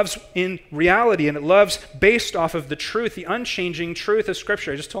 It loves in reality, and it loves based off of the truth, the unchanging truth of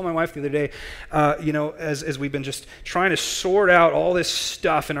Scripture. I just told my wife the other day, as we've been just trying to sort out all this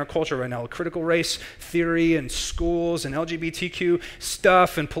stuff in our culture right now, critical race theory and schools and LGBTQ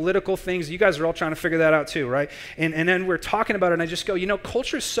stuff and political things. You guys are all trying to figure that out too, right? And then we're talking about it, and I just go,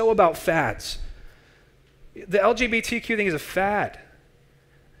 culture is so about fads. The LGBTQ thing is a fad.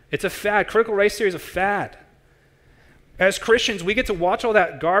 It's a fad. Critical race theory is a fad. As Christians, we get to watch all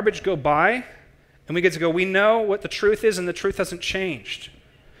that garbage go by, and we get to go, we know what the truth is, and the truth hasn't changed.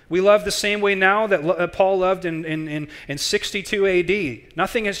 We love the same way now that Paul loved in 62 AD.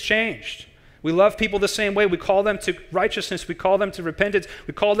 Nothing has changed. We love people the same way. We call them to righteousness. We call them to repentance.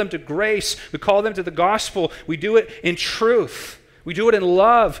 We call them to grace. We call them to the gospel. We do it in truth. We do it in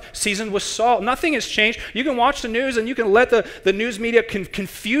love, seasoned with salt. Nothing has changed. You can watch the news and you can let the news media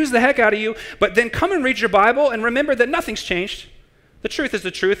confuse the heck out of you, but then come and read your Bible and remember that nothing's changed. The truth is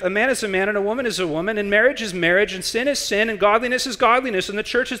the truth. A man is a man and a woman is a woman, and marriage is marriage, and sin is sin, and godliness is godliness, and the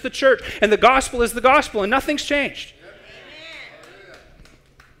church is the church, and the gospel is the gospel, and nothing's changed. Amen.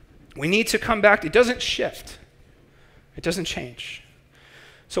 We need to come back. It doesn't shift. It doesn't change.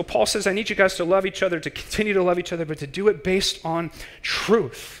 So Paul says, I need you guys to love each other, to continue to love each other, but to do it based on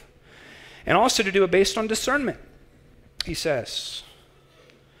truth. And also to do it based on discernment, he says.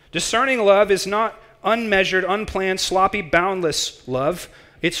 Discerning love is not unmeasured, unplanned, sloppy, boundless love.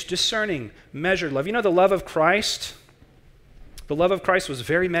 It's discerning, measured love. The love of Christ? The love of Christ was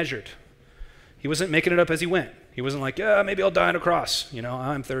very measured. He wasn't making it up as he went. He wasn't like, maybe I'll die on a cross.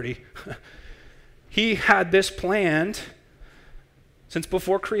 I'm 30. He had this planned since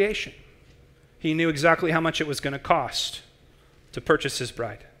before creation. He knew exactly how much it was going to cost to purchase his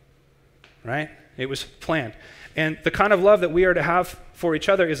bride, right? It was planned. And the kind of love that we are to have for each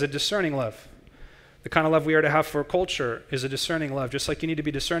other is a discerning love. The kind of love we are to have for culture is a discerning love, just like you need to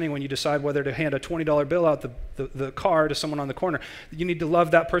be discerning when you decide whether to hand a $20 bill out the car to someone on the corner. You need to love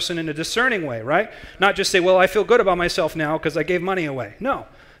that person in a discerning way, right? Not just say, well, I feel good about myself now because I gave money away. No,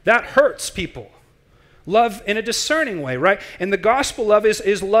 that hurts people. Love in a discerning way, right? And the gospel love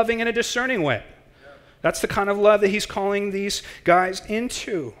is loving in a discerning way. That's the kind of love that he's calling these guys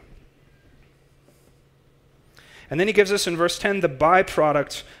into. And then he gives us in verse 10 the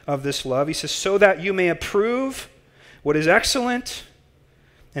byproduct of this love. He says, so that you may approve what is excellent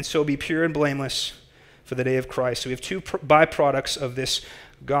and so be pure and blameless for the day of Christ. So we have two byproducts of this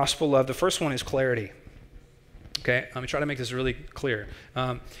gospel love. The first one is clarity. Okay, let me try to make this really clear.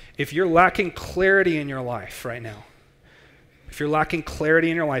 If you're lacking clarity in your life right now, if you're lacking clarity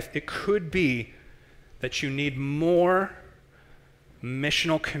in your life, it could be that you need more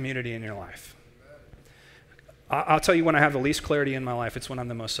missional community in your life. I'll tell you when I have the least clarity in my life, it's when I'm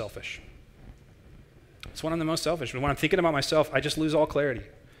the most selfish. It's when I'm the most selfish. When I'm thinking about myself, I just lose all clarity.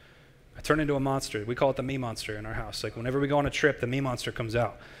 I turn into a monster. We call it the me monster in our house. Like whenever we go on a trip, the me monster comes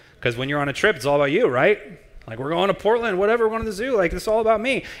out. Because when you're on a trip, it's all about you, right? Like we're going to Portland, whatever, we're going to the zoo. Like it's all about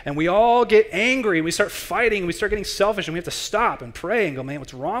me. And we all get angry. We start fighting. We start getting selfish. And we have to stop and pray and go, man,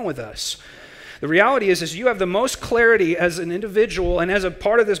 what's wrong with us? The reality is you have the most clarity as an individual and as a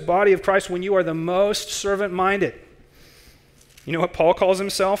part of this body of Christ when you are the most servant-minded. You know what Paul calls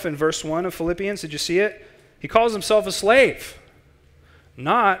himself in verse 1 of Philippians? Did you see it? He calls himself a slave,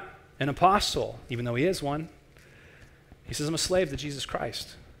 not an apostle, even though he is one. He says, I'm a slave to Jesus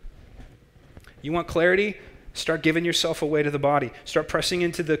Christ. You want clarity? Start giving yourself away to the body. Start pressing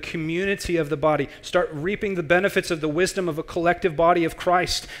into the community of the body. Start reaping the benefits of the wisdom of a collective body of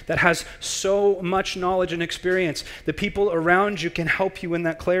Christ that has so much knowledge and experience. The people around you can help you in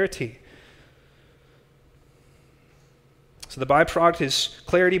that clarity. So the byproduct is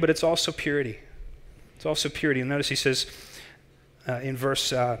clarity, but it's also purity. It's also purity. And notice he says in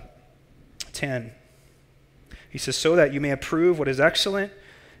verse 10, he says, so that you may approve what is excellent,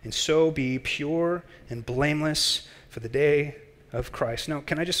 and so be pure and blameless for the day of Christ. Now,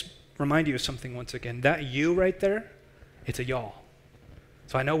 can I just remind you of something once again? That you right there, it's a y'all.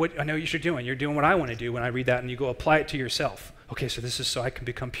 So I know what you're doing. You're doing what I want to do when I read that, and you go apply it to yourself. Okay, so this is so I can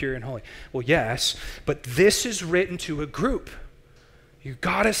become pure and holy. Well, yes, but this is written to a group. You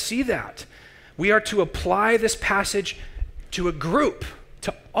got to see that. We are to apply this passage to a group,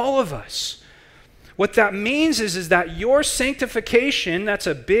 to all of us. What that means is that your sanctification, that's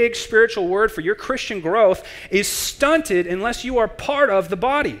a big spiritual word for your Christian growth, is stunted unless you are part of the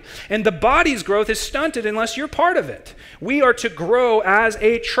body. And the body's growth is stunted unless you're part of it. We are to grow as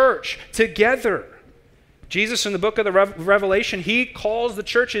a church together. Jesus in the book of the Revelation, he calls the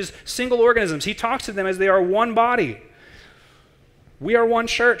churches single organisms. He talks to them as they are one body. We are one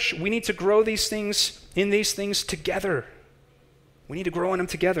church. We need to grow these things together. We need to grow in them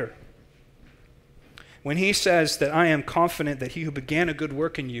together. When he says that I am confident that he who began a good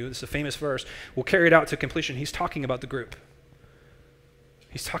work in you, this is a famous verse, will carry it out to completion, he's talking about the group.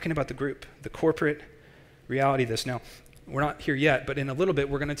 He's talking about the group, the corporate reality of this. Now, we're not here yet, but in a little bit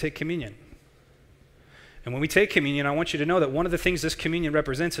we're going to take communion. And when we take communion, I want you to know that one of the things this communion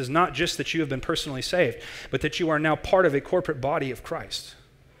represents is not just that you have been personally saved, but that you are now part of a corporate body of Christ.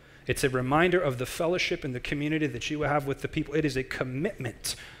 It's a reminder of the fellowship and the community that you have with the people. It is a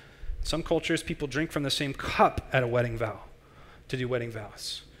commitment. Some cultures, people drink from the same cup at a wedding vow to do wedding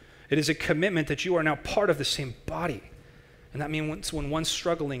vows. It is a commitment that you are now part of the same body. And that means when one's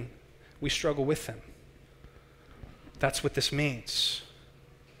struggling, we struggle with them. That's what this means.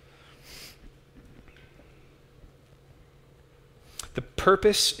 The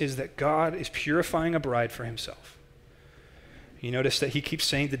purpose is that God is purifying a bride for himself. You notice that he keeps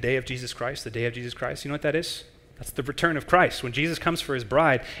saying the day of Jesus Christ, the day of Jesus Christ. You know what that is? That's the return of Christ. When Jesus comes for his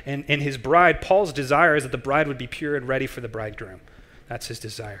bride, and his bride, Paul's desire is that the bride would be pure and ready for the bridegroom. That's his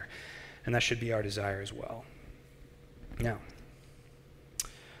desire. And that should be our desire as well. Now,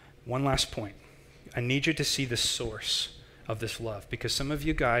 one last point. I need you to see the source of this love, because some of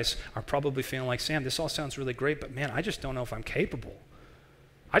you guys are probably feeling like, Sam, this all sounds really great, but man, I just don't know if I'm capable.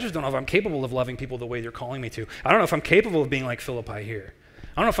 I just don't know if I'm capable of loving people the way you're calling me to. I don't know if I'm capable of being like Philippi here.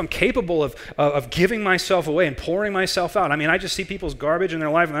 I don't know if I'm capable of giving myself away and pouring myself out. I mean, I just see people's garbage in their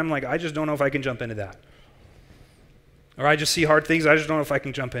life, and I'm like, I just don't know if I can jump into that. Or I just see hard things, I just don't know if I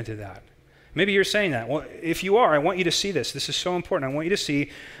can jump into that. Maybe you're saying that. Well, if you are, I want you to see this. This is so important. I want you to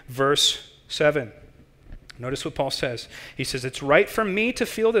see verse 7. Notice what Paul says. He says, it's right for me to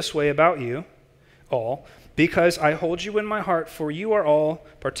feel this way about you all, because I hold you in my heart, for you are all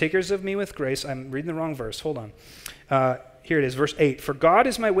partakers of me with grace. I'm reading the wrong verse. Hold on. here it is, verse 8. For God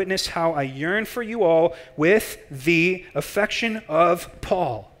is my witness how I yearn for you all with the affection of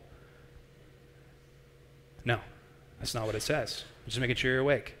Paul. No, that's not what it says. I'm just making sure you're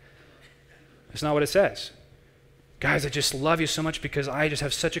awake. That's not what it says. Guys, I just love you so much because I just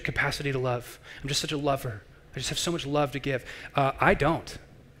have such a capacity to love. I'm just such a lover. I just have so much love to give. I don't.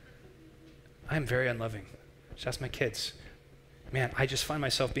 I am very unloving. Just ask my kids. Man, I just find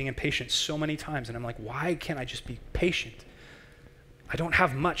myself being impatient so many times, and I'm like, why can't I just be patient? I don't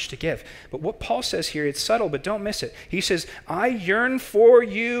have much to give. But what Paul says here, it's subtle, but don't miss it. He says, I yearn for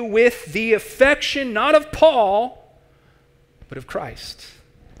you with the affection, not of Paul, but of Christ.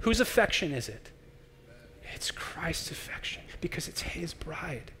 Whose affection is it? It's Christ's affection, because it's his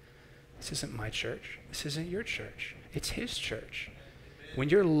bride. This isn't my church. This isn't your church. It's his church. When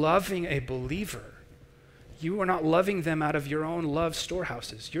you're loving a believer, you are not loving them out of your own love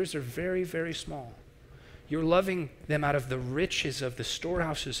storehouses. Yours are very, very small. You're loving them out of the riches of the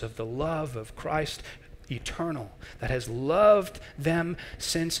storehouses of the love of Christ eternal that has loved them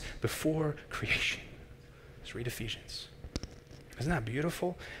since before creation. Let's read Ephesians. Isn't that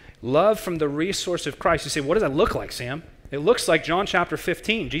beautiful? Love from the resource of Christ. You say, what does that look like, Sam? It looks like John chapter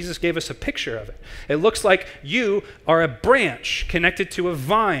 15. Jesus gave us a picture of it. It looks like you are a branch connected to a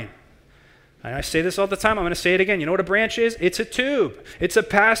vine. And I say this all the time. I'm going to say it again. You know what a branch is? It's a tube. It's a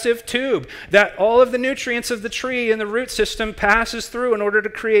passive tube that all of the nutrients of the tree and the root system passes through in order to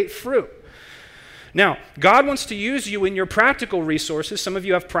create fruit. Now, God wants to use you in your practical resources. Some of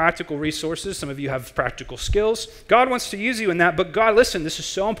you have practical resources. Some of you have practical skills. God wants to use you in that. But God, listen, this is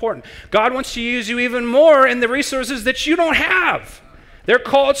so important. God wants to use you even more in the resources that you don't have. They're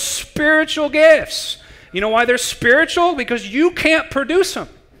called spiritual gifts. You know why they're spiritual? Because you can't produce them.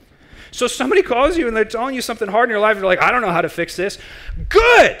 So somebody calls you and they're telling you something hard in your life. You're like, I don't know how to fix this.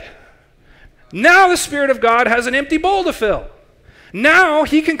 Good. Now the Spirit of God has an empty bowl to fill. Now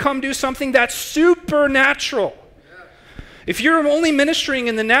he can come do something that's supernatural. If you're only ministering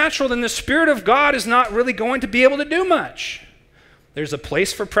in the natural, then the Spirit of God is not really going to be able to do much. There's a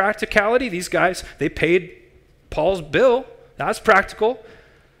place for practicality. These guys, they paid Paul's bill. That's practical.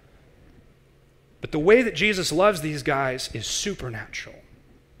 But the way that Jesus loves these guys is supernatural.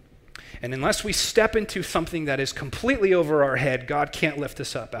 And unless we step into something that is completely over our head, God can't lift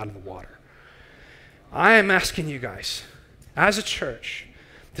us up out of the water. I am asking you guys, as a church,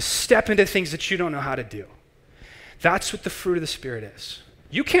 to step into things that you don't know how to do. That's what the fruit of the Spirit is.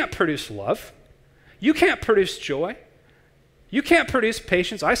 You can't produce love. You can't produce joy. You can't produce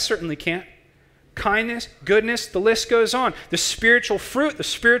patience. I certainly can't. Kindness, goodness, the list goes on. The spiritual fruit, the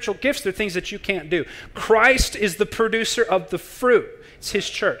spiritual gifts, they're things that you can't do. Christ is the producer of the fruit. It's his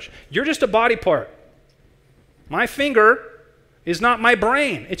church. You're just a body part. My finger is not my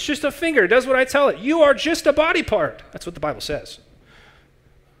brain. It's just a finger. It does what I tell it. You are just a body part. That's what the Bible says.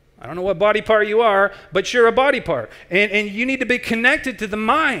 I don't know what body part you are, but you're a body part. And you need to be connected to the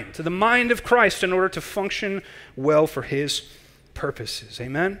mind of Christ in order to function well for his purposes.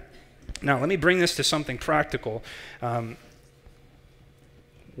 Amen? Now, let me bring this to something practical. What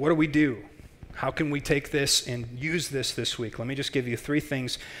do we do? How can we take this and use this week? Let me just give you 3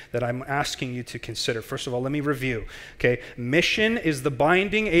 things that I'm asking you to consider. First of all, let me review. Okay, mission is the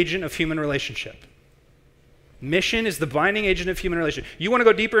binding agent of human relationship. Mission is the binding agent of human relationship. You want to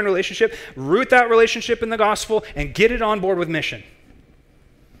go deeper in relationship? Root that relationship in the gospel and get it on board with mission.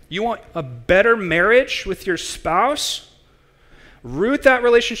 You want a better marriage with your spouse? Root that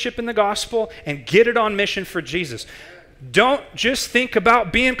relationship in the gospel and get it on mission for Jesus. Don't just think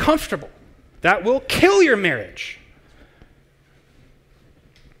about being comfortable. That will kill your marriage.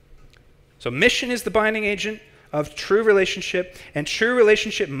 So mission is the binding agent of true relationship, and true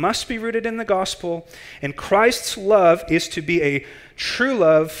relationship must be rooted in the gospel, and Christ's love is to be a true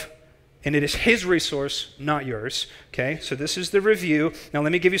love, and it is his resource, not yours. Okay, so this is the review. Now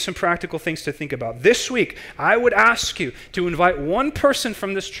let me give you some practical things to think about. This week, I would ask you to invite one person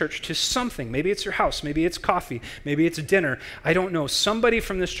from this church to something. Maybe it's your house, maybe it's coffee, maybe it's dinner. I don't know. Somebody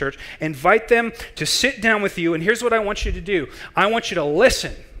from this church. Invite them to sit down with you, and here's what I want you to do. I want you to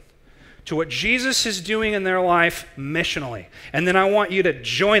listen to what Jesus is doing in their life missionally, and then I want you to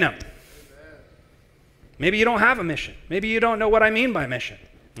join them. Maybe you don't have a mission. Maybe you don't know what I mean by mission.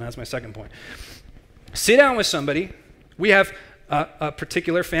 That's my second point. Sit down with somebody. We have a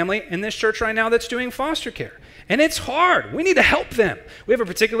particular family in this church right now that's doing foster care. And it's hard. We need to help them. We have a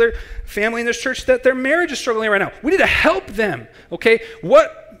particular family in this church that their marriage is struggling right now. We need to help them. Okay?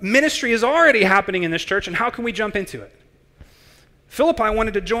 What ministry is already happening in this church, and how can we jump into it? Philippi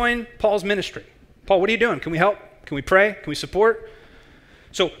wanted to join Paul's ministry. Paul, what are you doing? Can we help? Can we pray? Can we support?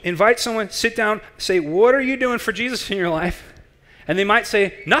 So invite someone, sit down, say, what are you doing for Jesus in your life? And they might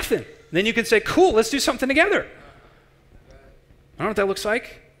say, nothing. Then you can say, cool, let's do something together. I don't know what that looks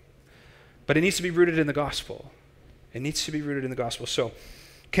like, but it needs to be rooted in the gospel. It needs to be rooted in the gospel. So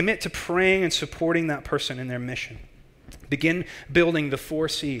commit to praying and supporting that person in their mission. Begin building the 4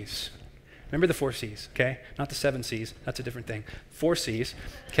 C's. Remember the 4 C's, okay? Not the 7 C's. That's a different thing. 4 C's,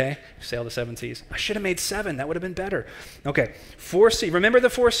 okay? Sail the 7 C's. I should have made 7. That would have been better. Okay, 4 C's. Remember the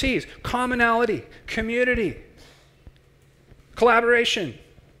 4 C's. Commonality, community, collaboration,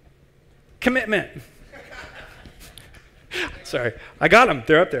 commitment. Sorry, I got them.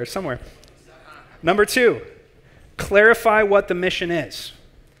 They're up there somewhere. Number 2, clarify what the mission is.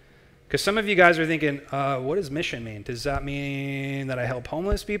 Because some of you guys are thinking, what does mission mean? Does that mean that I help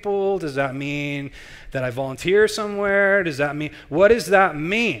homeless people? Does that mean that I volunteer somewhere? What does that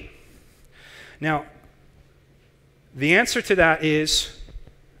mean? Now, the answer to that is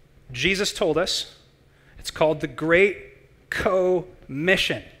Jesus told us. It's called the Great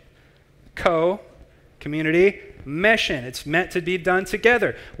Co-Mission. Community, mission. It's meant to be done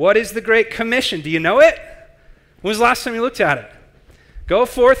together. What is the Great Commission? Do you know it? When was the last time you looked at it? Go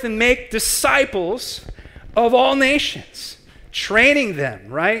forth and make disciples of all nations, training them,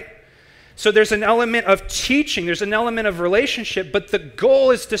 right? So there's an element of teaching, there's an element of relationship, but the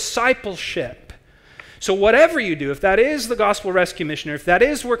goal is discipleship. So whatever you do, if that is the Gospel Rescue Mission, or if that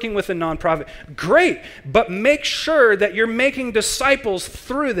is working with a nonprofit, great, but make sure that you're making disciples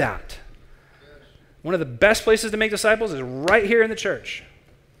through that. One of the best places to make disciples is right here in the church,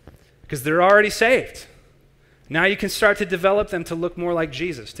 because they're already saved. Now you can start to develop them to look more like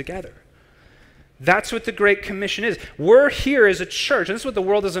Jesus together. That's what the Great Commission is. We're here as a church, and this is what the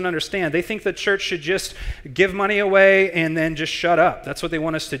world doesn't understand. They think the church should just give money away and then just shut up. That's what they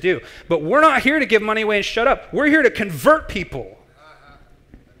want us to do. But we're not here to give money away and shut up. We're here to convert people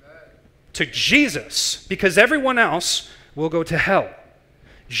to Jesus, because everyone else will go to hell.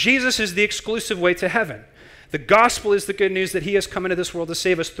 Jesus is the exclusive way to heaven. The gospel is the good news that he has come into this world to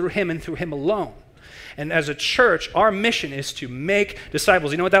save us through him and through him alone. And as a church, our mission is to make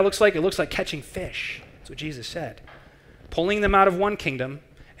disciples. You know what that looks like? It looks like catching fish. That's what Jesus said. Pulling them out of one kingdom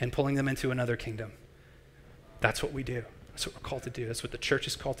and pulling them into another kingdom. That's what we do. That's what we're called to do. That's what the church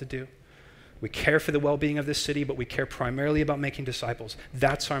is called to do. We care for the well-being of this city, but we care primarily about making disciples.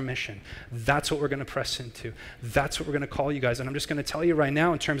 That's our mission. That's what we're going to press into. That's what we're going to call you guys. And I'm just going to tell you right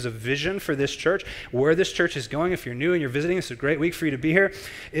now, in terms of vision for this church, where this church is going. If you're new and you're visiting, it's a great week for you to be here.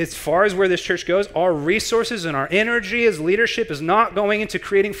 As far as where this church goes, our resources and our energy as leadership is not going into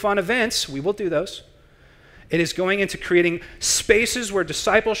creating fun events. We will do those. It is going into creating spaces where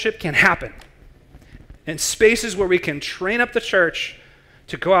discipleship can happen, and spaces where we can train up the church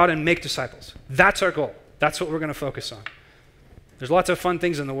to go out and make disciples. That's our goal. That's what we're going to focus on. There's lots of fun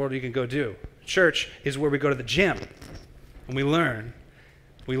things in the world you can go do. Church is where we go to the gym and we learn.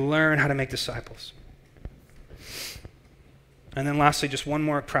 We learn how to make disciples. And then lastly, just one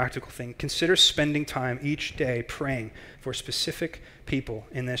more practical thing. Consider spending time each day praying for specific people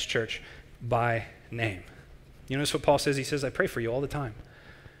in this church by name. You notice what Paul says? He says, I pray for you all the time.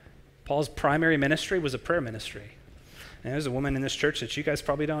 Paul's primary ministry was a prayer ministry. And there's a woman in this church that you guys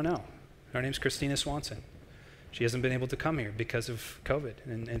probably don't know. Her name's Christina Swanson. She hasn't been able to come here because of COVID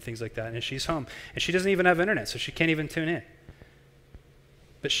and things like that. And she's home. And she doesn't even have internet, so she can't even tune in.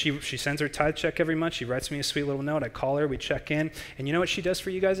 But she sends her tithe check every month. She writes me a sweet little note. I call her. We check in. And you know what she does for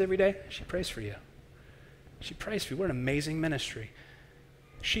you guys every day? She prays for you. She prays for you. What an amazing ministry.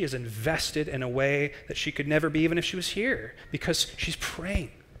 She is invested in a way that she could never be even if she was here, because she's praying.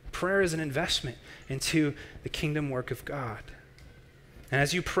 Prayer is an investment into the kingdom work of God. And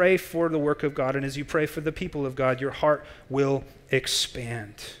as you pray for the work of God and as you pray for the people of God, your heart will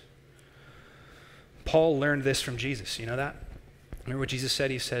expand. Paul learned this from Jesus. You know that? Remember what Jesus said?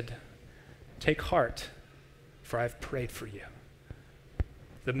 He said, take heart, for I've prayed for you.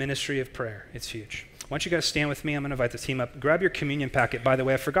 The ministry of prayer. It's huge. Why don't you guys stand with me? I'm going to invite the team up. Grab your communion packet. By the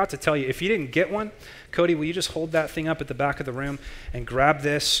way, I forgot to tell you, if you didn't get one, Cody, will you just hold that thing up at the back of the room and grab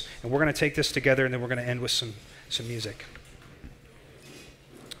this, and we're going to take this together, and then we're going to end with some music.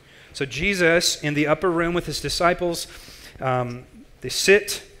 So Jesus, in the upper room with his disciples, they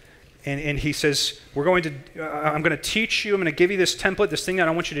sit, and he says, I'm going to teach you, I'm going to give you this template, this thing that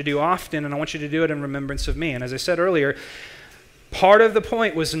I want you to do often, and I want you to do it in remembrance of me. And as I said earlier, part of the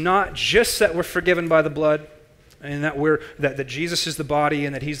point was not just that we're forgiven by the blood and that Jesus is the body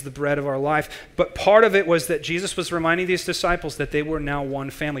and that he's the bread of our life, but part of it was that Jesus was reminding these disciples that they were now one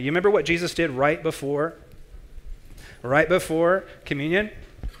family. You remember what Jesus did right before communion?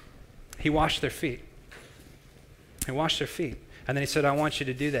 He washed their feet. He washed their feet. And then he said, I want you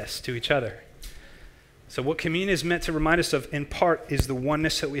to do this to each other. So what communion is meant to remind us of, in part, is the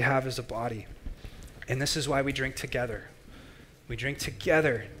oneness that we have as a body. And this is why we drink together. We drink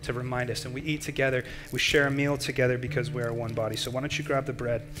together to remind us, and we eat together. We share a meal together because we are one body. So why don't you grab the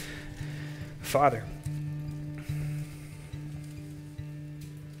bread? Father,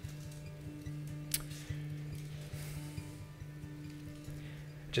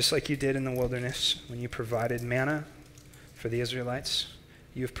 just like you did in the wilderness when you provided manna for the Israelites,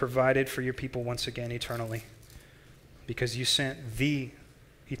 you have provided for your people once again eternally, because you sent the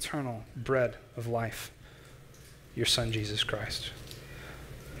eternal bread of life, your Son, Jesus Christ,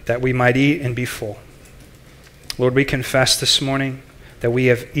 that we might eat and be full. Lord, we confess this morning that we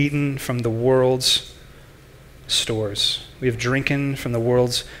have eaten from the world's stores. We have drinking from the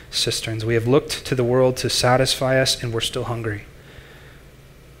world's cisterns. We have looked to the world to satisfy us, and we're still hungry.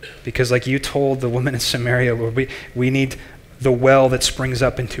 Because like you told the woman in Samaria, Lord, we need the well that springs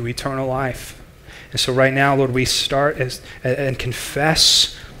up into eternal life. And so right now, Lord, we start and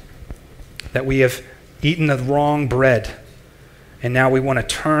confess that we have eaten the wrong bread, and now we want to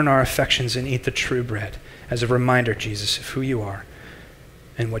turn our affections and eat the true bread as a reminder, Jesus, of who you are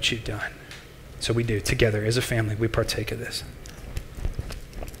and what you've done. So we do. Together, as a family, we partake of this.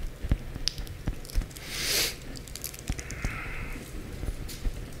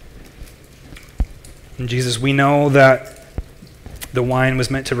 And Jesus, we know that the wine was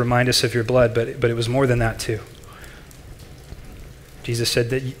meant to remind us of your blood, but it was more than that too. Jesus said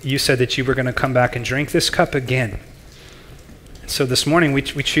that you said that you were going to come back and drink this cup again. So this morning we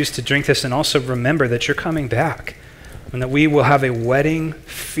choose to drink this and also remember that you're coming back, and that we will have a wedding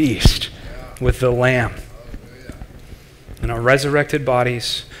feast with the Lamb in our resurrected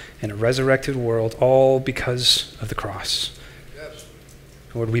bodies in a resurrected world, all because of the cross.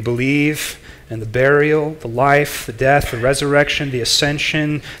 Lord, we believe in the burial, the life, the death, the resurrection, the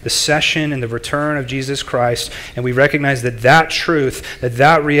ascension, the session, and the return of Jesus Christ. And we recognize that that truth,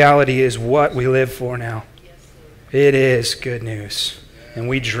 that reality is what we live for now. It is good news. And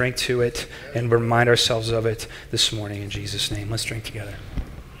we drink to it and remind ourselves of it this morning in Jesus' name. Let's drink together.